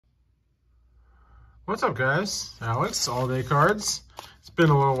What's up, guys? Alex, All Day Cards. It's been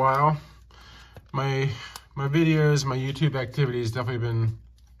a little while. My videos, my YouTube activity has definitely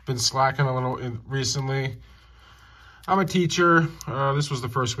been slacking a little recently. I'm a teacher. This was the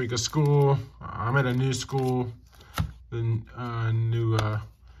first week of school. I'm at a new school, new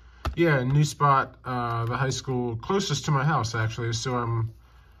spot, the high school closest to my house, actually. So I'm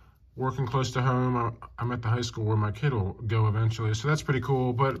working close to home. I'm at the high school where my kid will go eventually. So that's pretty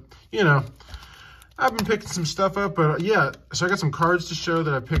cool. But, you know, I've been picking some stuff up, but yeah, so I got some cards to show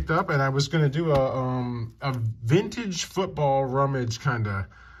that I picked up, and I was going to do a vintage football rummage kind of.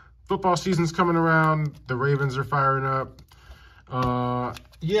 Football season's coming around. The Ravens are firing up.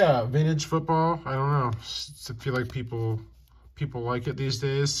 Yeah, vintage football. I don't know. I feel like people like it these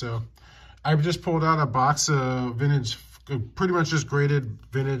days. So I've just pulled out a box of vintage, pretty much just graded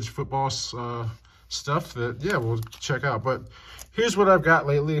vintage football stuff that, yeah, we'll check out. But here's what I've got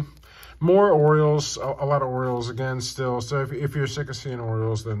lately. More Orioles, a lot of Orioles again still. So if you're sick of seeing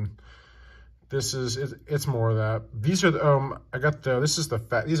Orioles, then it's more of that. These are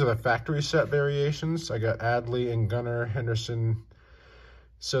these are the factory set variations. I got Adley and Gunnar Henderson.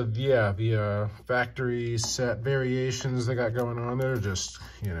 So yeah, the factory set variations they got going on there, just,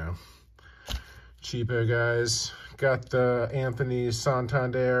 you know, cheapo guys. Got the Anthony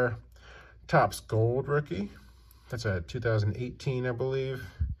Santander Topps Gold rookie. That's a 2018, I believe.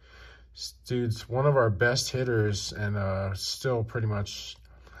 Dude's one of our best hitters, and still pretty much,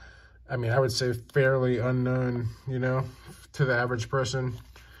 I mean, I would say fairly unknown, you know, to the average person.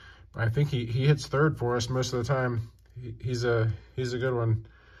 I think he hits third for us most of the time. He's a good one.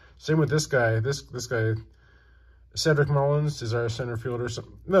 Same with this guy. This guy, Cedric Mullins, is our center fielder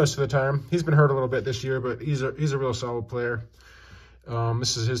most of the time. He's been hurt a little bit this year, but he's a real solid player.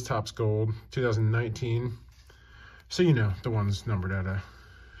 This is his Topps Gold, 2019. So, you know, the one's numbered out of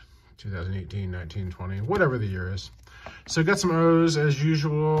 2018, 19, 20, whatever the year is. So got some O's as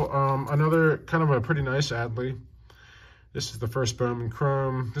usual. Another kind of a pretty nice Adley. This is the first Bowman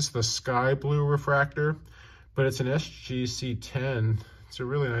Chrome. This is the Sky Blue Refractor, but it's an SGC 10. It's a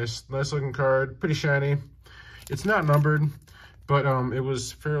really nice looking card, pretty shiny. It's not numbered, but it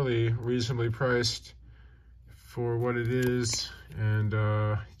was fairly reasonably priced for what it is. And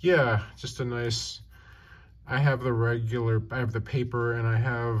yeah, just a nice. I have the paper, and I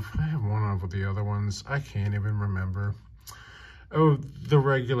have one of the other ones. I can't even remember. Oh, the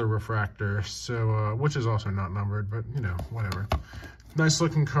regular refractor. So, which is also not numbered, but, you know, whatever. Nice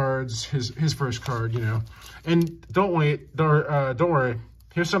looking cards. His first card, you know. And don't worry.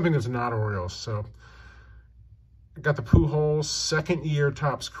 Here's something that's not Orioles. So, I got the Pujols second year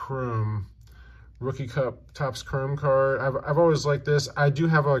Topps Chrome. Rookie Cup Topps Chrome card. I've always liked this. I do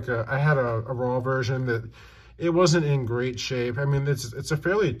have I had a raw version that it wasn't in great shape. I mean, it's a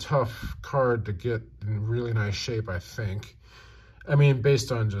fairly tough card to get in really nice shape, I think. I mean,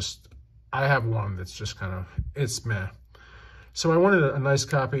 based on just, I have one that's just kind of, it's meh. So I wanted a nice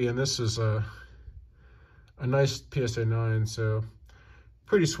copy, and this is a nice PSA 9, so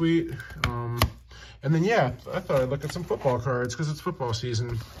pretty sweet. And then, yeah, I thought I'd look at some football cards because it's football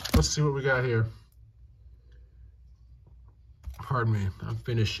season. Let's see what we got here. Pardon me, I'm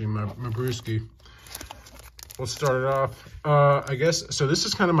finishing my brewski. Let's start it off. I guess, so this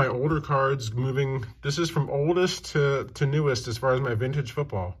is kind of my older cards moving. This is from oldest to newest as far as my vintage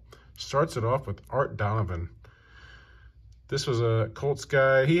football. Starts it off with Art Donovan. This was a Colts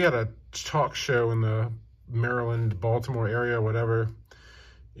guy. He had a talk show in the Maryland, Baltimore area, whatever,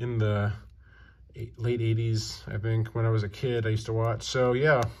 in the late 80s, I think. When I was a kid, I used to watch. So,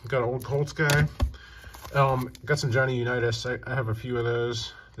 yeah, got an old Colts guy. Got some Johnny Unitas. I have a few of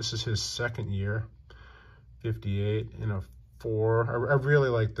those. This is his second year. 58 in a 4. I really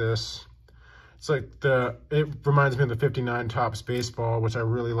like this. It's like it reminds me of the 59 Topps baseball, which I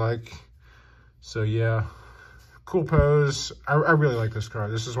really like. So yeah, cool pose. I really like this card.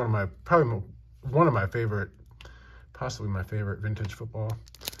 This is probably one of my favorite, possibly my favorite vintage football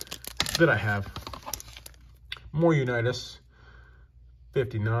that I have. More Unitas,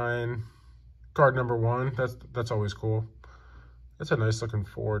 59. Card number 1. That's always cool. That's a nice looking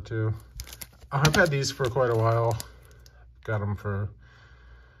 4 too. I've had these for quite a while. Got them for,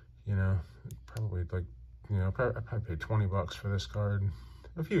 you know, probably like, you know, I probably paid 20 bucks for this card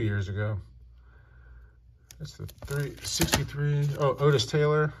a few years ago. That's the 363. Oh, Otis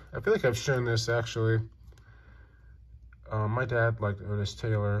Taylor. I feel like I've shown this actually. My dad liked Otis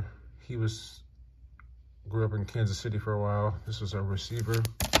Taylor. He grew up in Kansas City for a while. This was a receiver.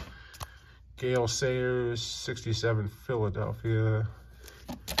 Gale Sayers, 67 Philadelphia.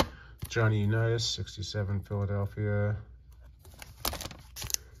 Johnny Unitas, 67 Philadelphia.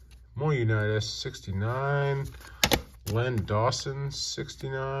 More Unitas, 69. Len Dawson,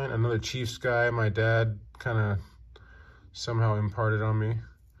 69. Another Chiefs guy my dad kind of somehow imparted on me.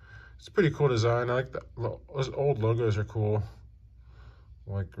 It's a pretty cool design. I like that. Those old logos are cool.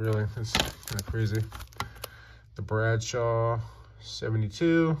 Like, really, it's kind of crazy. The Bradshaw,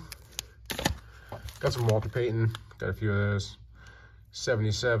 72. Got some Walter Payton. Got a few of those.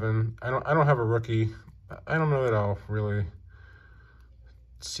 77. I don't have a rookie. I don't know that I'll really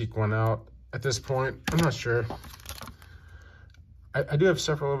seek one out at this point. I'm not sure. I do have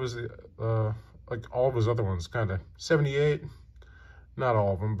several of his, like all of his other ones, kind of. 78. Not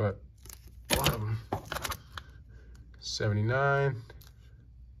all of them, but one of them. 79.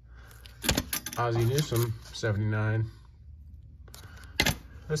 Ozzie Newsome, 79.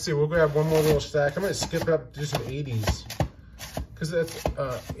 Let's see, we'll grab one more little stack. I might skip up to do some 80s. Because that's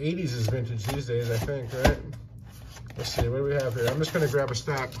 80s is vintage these days, I think, right? Let's see, what do we have here? I'm just going to grab a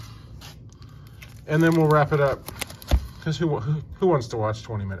stack. And then we'll wrap it up. Because who wants to watch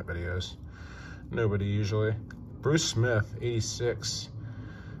 20-minute videos? Nobody usually. Bruce Smith, 86.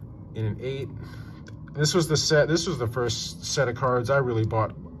 In an 8. This was the set. This was the first set of cards I really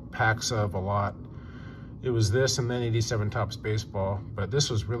bought packs of a lot. It was this and then 87 Topps Baseball. But this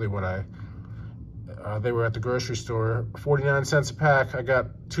was really what they were at the grocery store, 49 cents a pack. I got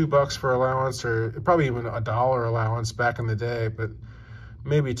 $2 for allowance, or probably even $1 allowance back in the day, but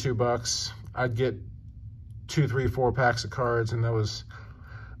maybe $2. I'd get 2, 3, 4 packs of cards, and that was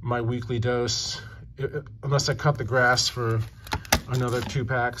my weekly dose, unless I cut the grass for another 2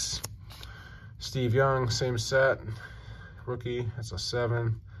 packs. Steve Young, same set, rookie, that's a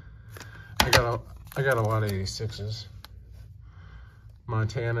 7. I got a lot of 86s.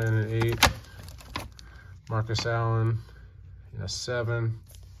 Montana in an 8. Marcus Allen in a 7.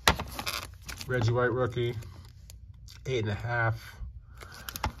 Reggie White rookie, 8.5.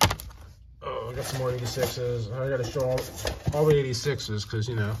 Oh, I got some more 86s. I got to show all the 86s because,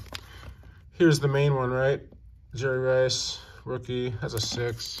 you know, here's the main one, right? Jerry Rice rookie, has a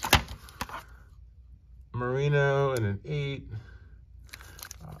 6. Marino in an 8.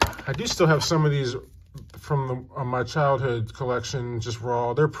 I do still have some of these from my childhood collection, just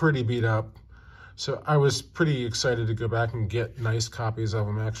raw. They're pretty beat up. So I was pretty excited to go back and get nice copies of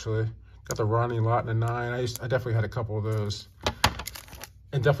them, actually. Got the Ronnie Lott in a 9. I definitely had a couple of those.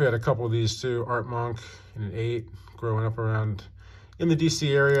 And definitely had a couple of these too. Art Monk in an 8, growing up around in the DC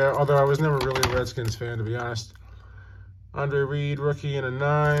area, although I was never really a Redskins fan, to be honest. Andre Reed, rookie in a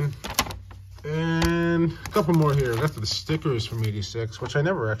 9. And a couple more here. That's the stickers from 86, which I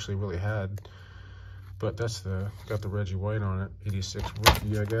never actually really had. But that's got the Reggie White on it. 86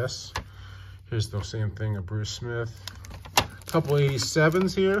 rookie, I guess. Here's the same thing of Bruce Smith. A couple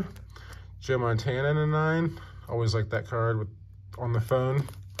 87s here. Joe Montana in a 9. Always like that card on the phone.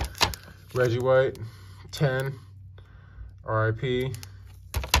 Reggie White, 10. RIP.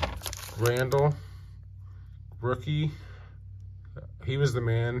 Randall, rookie. He was the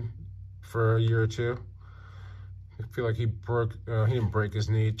man for a year or two. I feel like he didn't break his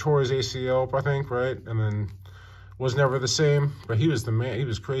knee. Tore his ACL, I think, right? And then was never the same, but he was the man. He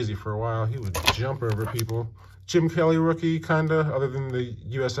was crazy for a while. He would jump over people. Jim Kelly rookie, kind of, other than the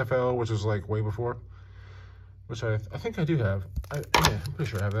USFL, which was like way before, which I think I do have. Yeah, I'm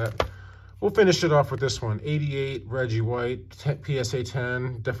pretty sure I have that. We'll finish it off with this one. 88 Reggie White, PSA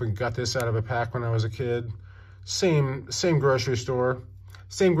 10. Definitely got this out of a pack when I was a kid. Same grocery store.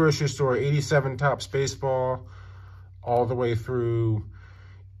 Same grocery store, 87 Topps Baseball, all the way through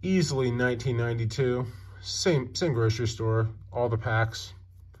easily 1992. Same grocery store, all the packs.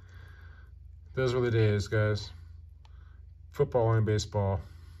 Those were the days, guys. Football and baseball.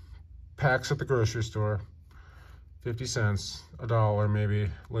 Packs at the grocery store. 50 cents, $1 maybe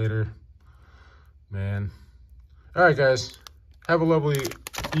later. Man. All right, guys. Have a lovely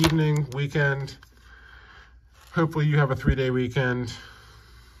evening, weekend. Hopefully you have a 3-day weekend.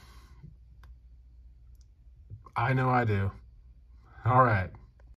 I know I do. All right.